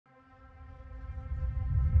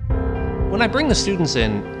When I bring the students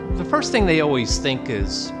in, the first thing they always think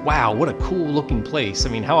is, wow, what a cool looking place. I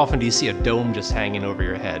mean, how often do you see a dome just hanging over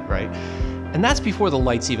your head, right? And that's before the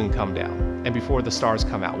lights even come down and before the stars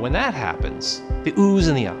come out. When that happens, the oohs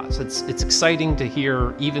and the ahs, it's exciting to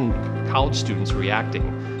hear even college students reacting.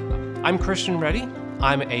 I'm Christian Reddy.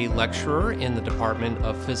 I'm a lecturer in the Department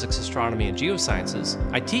of Physics, Astronomy, and Geosciences.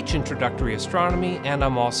 I teach introductory astronomy, and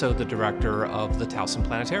I'm also the director of the Towson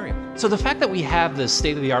Planetarium. So the fact that we have this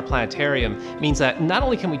state-of-the-art planetarium means that not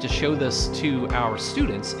only can we just show this to our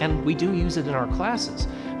students, and we do use it in our classes,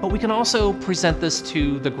 but we can also present this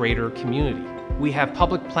to the greater community. We have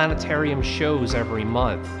public planetarium shows every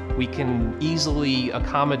month. We can easily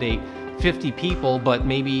accommodate 50 people, but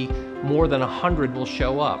maybe more than 100 will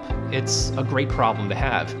show up. It's a great problem to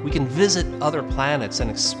have. We can visit other planets and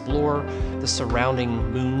explore the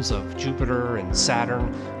surrounding moons of Jupiter and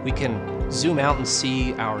Saturn. We can zoom out and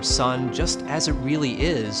see our sun just as it really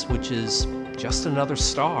is, which is just another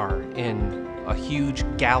star in a huge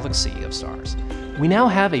galaxy of stars. We now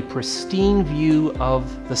have a pristine view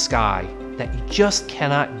of the sky that you just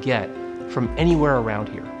cannot get from anywhere around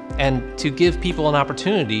here. And to give people an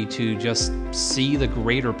opportunity to just see the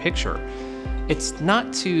greater picture, it's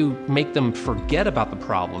not to make them forget about the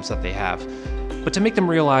problems that they have, but to make them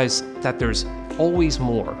realize that there's always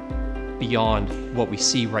more beyond what we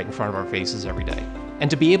see right in front of our faces every day.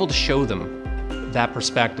 And to be able to show them that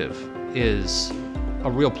perspective is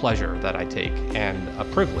a real pleasure that I take and a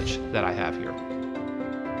privilege that I have here.